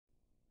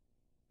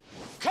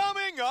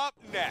Up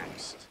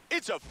next,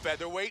 it's a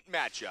featherweight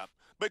matchup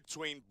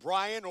between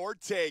Brian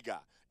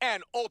Ortega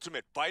and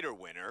Ultimate Fighter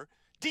winner,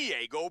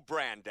 Diego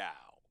Brandão.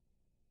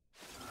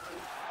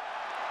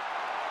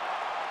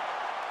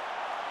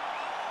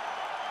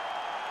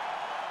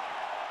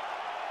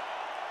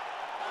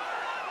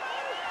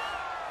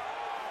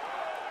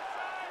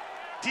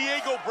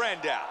 Diego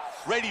Brandão,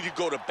 ready to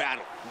go to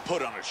battle and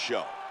put on a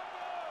show.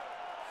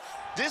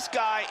 This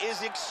guy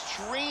is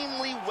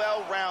extremely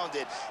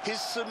well-rounded. His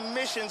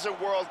submissions are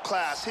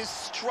world-class. His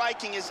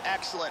striking is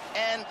excellent.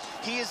 And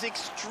he is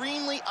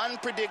extremely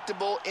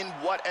unpredictable in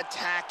what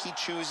attack he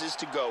chooses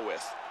to go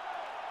with.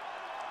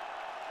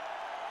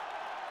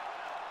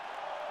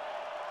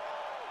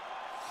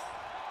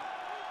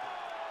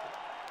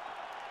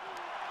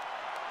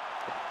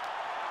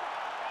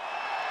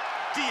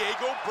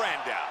 Diego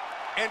Brandão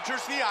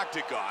enters the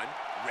octagon,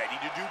 ready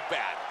to do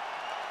battle.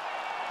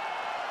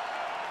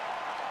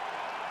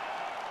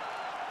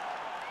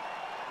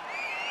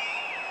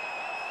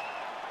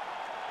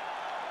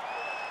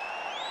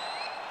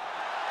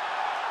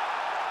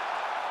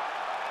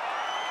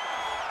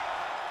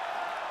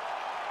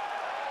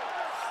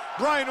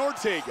 Brian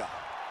Ortega,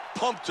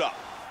 pumped up,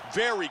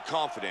 very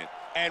confident,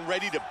 and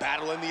ready to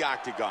battle in the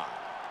octagon.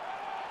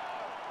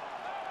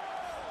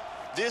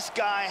 This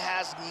guy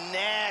has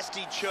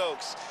nasty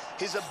chokes.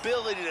 His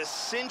ability to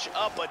cinch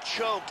up a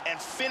choke and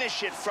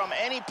finish it from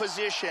any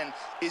position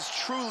is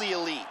truly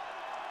elite.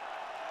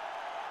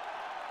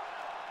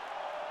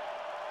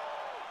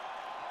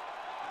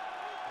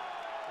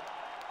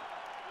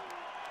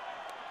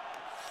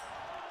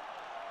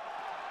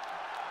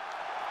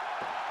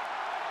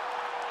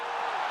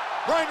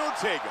 Brian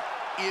Ortega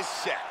is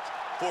set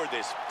for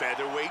this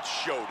featherweight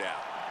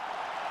showdown.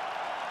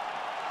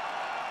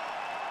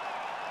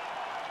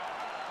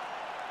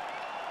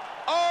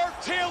 Our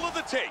tale of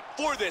the tape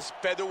for this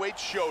featherweight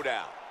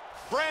showdown.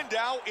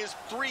 Brandão is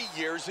 3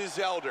 years his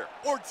elder.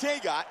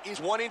 Ortega is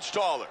 1 inch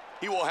taller.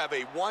 He will have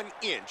a 1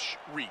 inch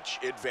reach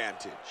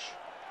advantage.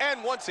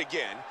 And once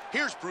again,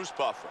 here's Bruce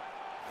Buffer.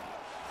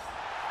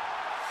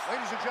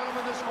 Ladies and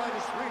gentlemen, this fight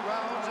is 3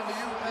 rounds in the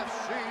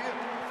UFC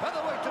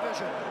featherweight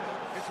division.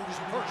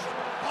 Introducing first,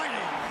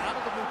 fighting out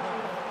of the blue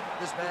corner.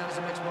 This man is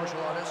a mixed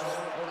martial artist,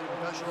 holding a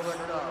professional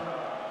record of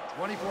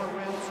 24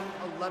 wins,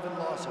 11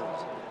 losses.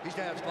 He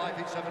stands 5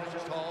 feet 7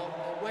 inches tall,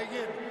 weighing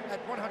in at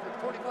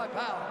 145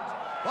 pounds.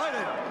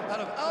 Fighting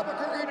out of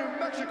Albuquerque, New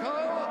Mexico,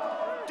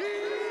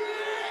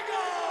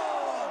 Diego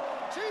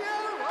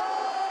Sierra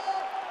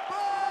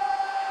Brandão.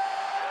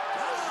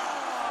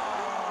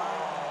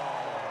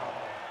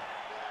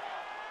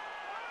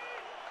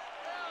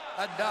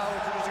 And now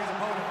introducing his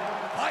opponent,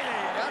 fighting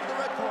out of the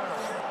red corner.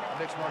 A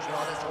mixed martial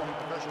artist holding a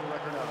professional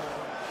record of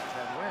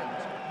 10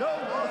 wins, no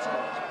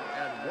losses,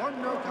 and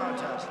 1 no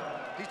contest.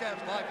 He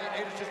stands 5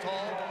 feet 8 inches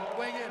tall,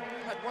 weighing in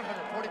at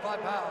 145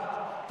 pounds.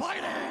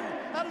 Fighting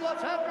out of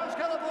Los Angeles,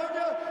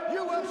 California,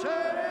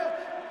 USA,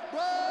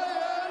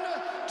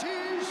 Brian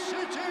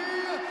T-City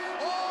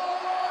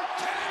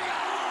Ortega!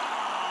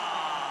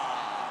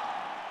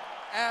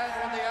 And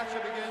when the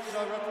action begins,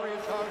 our referee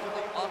in charge of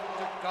the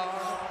octagon,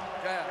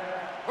 Dan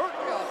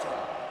Mergliotta.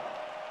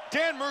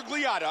 Dan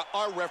Mergliotta,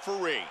 our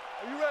referee.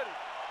 Are you ready?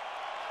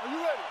 Are you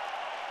ready?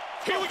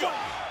 Here we go.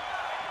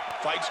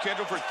 Fight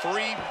scheduled for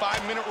 3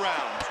 5-minute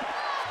rounds.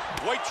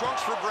 White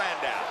trunks for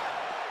Brandão.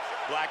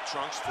 Black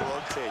trunks for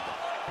Ortega.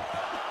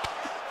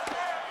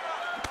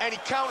 And he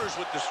counters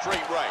with the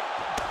straight right.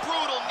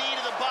 Brutal knee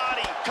to the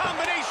body.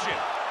 Combination.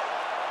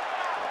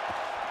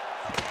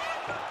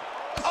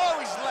 Oh,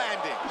 he's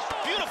landing.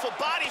 Beautiful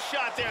body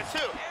shot there,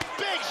 too.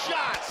 Big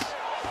shots.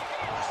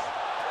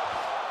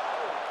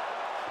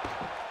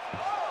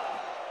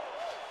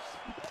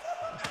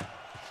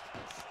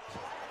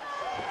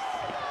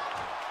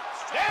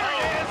 There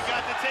it is.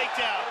 Got the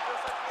takedown.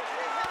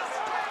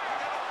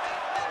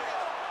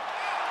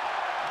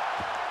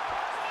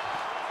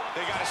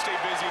 They got to stay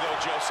busy, though,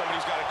 Joe.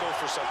 Somebody's got to go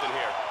for something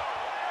here.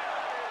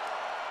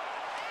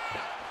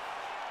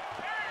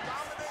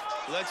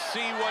 Let's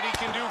see what he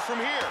can do from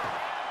here.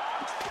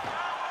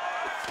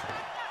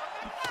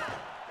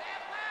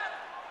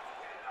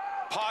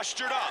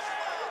 Postured up.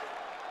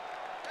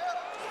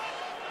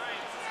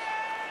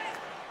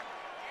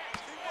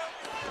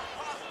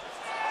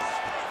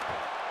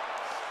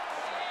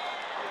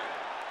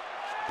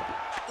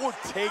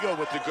 Ortega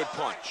with the good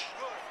punch.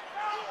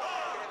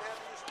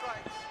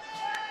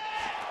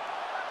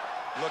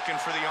 Looking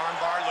for the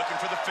armbar, looking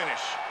for the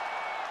finish.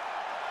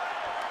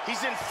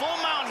 He's in full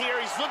mount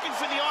here. He's looking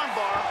for the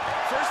armbar.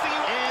 First thing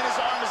and his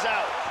arm is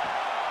out.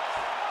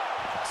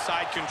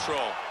 Side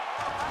control.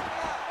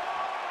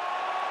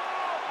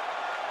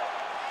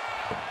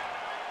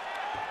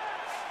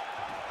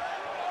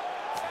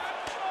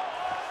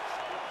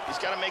 He's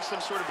got to make some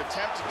sort of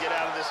attempt to get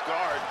out of this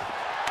guard.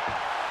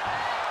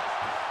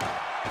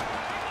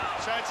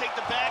 Trying to take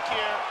the back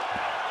here.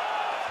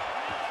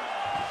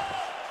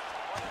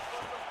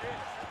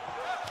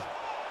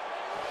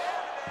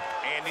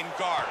 And in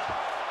guard.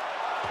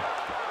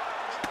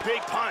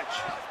 Big punch.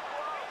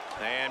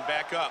 And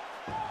back up.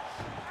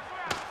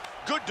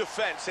 Good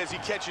defense as he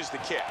catches the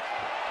kick.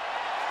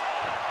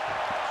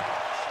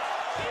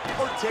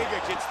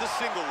 Ortega gets the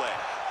single leg.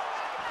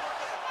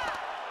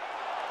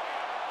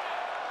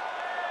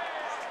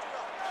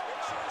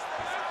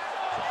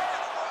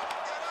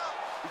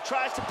 He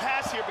tries to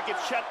pass here but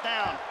gets shut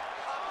down.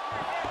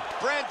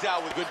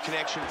 Brandão with good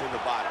connection from the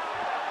bottom.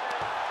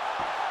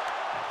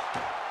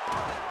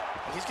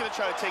 He's going to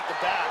try to take the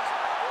back.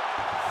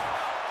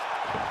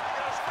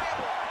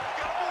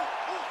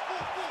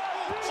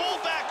 Full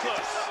back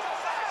hook.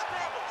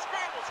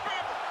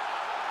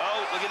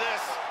 Oh, look at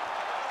this.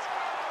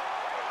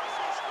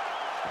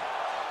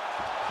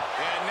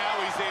 And now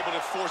he's able to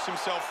force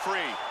himself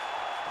free.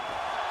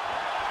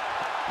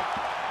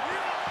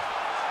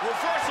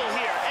 Reversal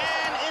here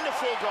and into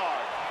full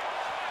guard.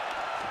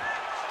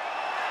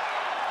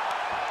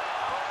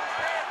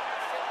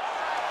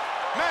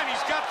 Man,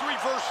 he's got the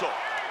reversal.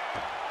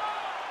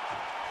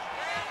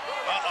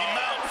 He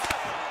mounts.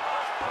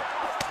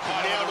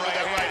 Nailed it with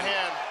that right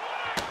hand.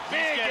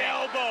 Big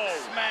elbow.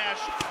 Smash.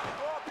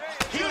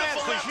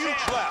 Beautiful Beautiful huge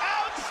left. left.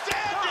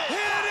 Outstanding.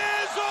 It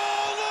is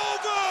all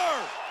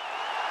over.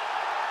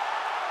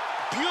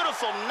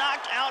 Beautiful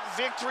knockout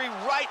victory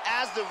right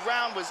as the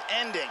round was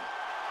ending.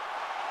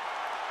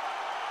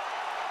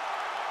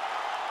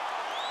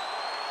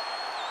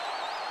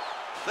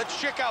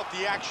 Let's check out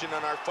the action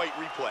on our fight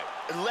replay.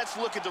 And let's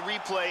look at the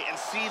replay and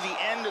see the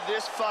end of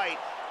this fight.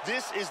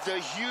 This is the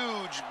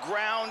huge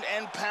ground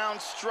and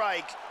pound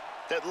strike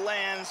that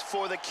lands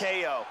for the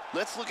KO.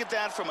 Let's look at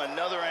that from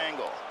another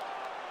angle.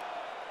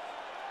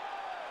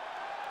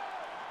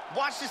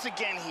 Watch this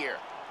again here.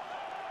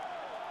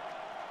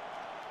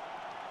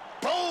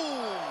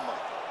 Boom!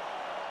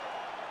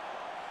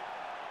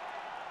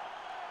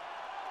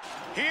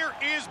 Here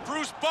is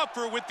Bruce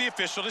Buffer with the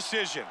official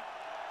decision.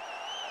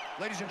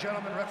 Ladies and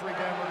gentlemen, referee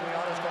Dan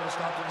Murgliano is going to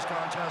stop this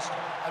contest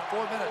at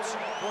 4 minutes,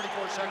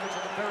 44 seconds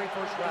of the very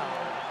first round.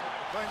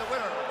 Declaring the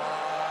winner by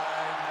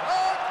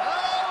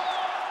knockout,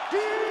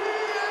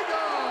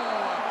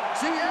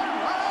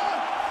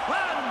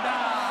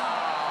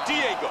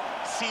 Diego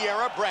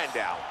Sierra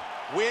Brandão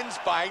wins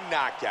by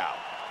knockout.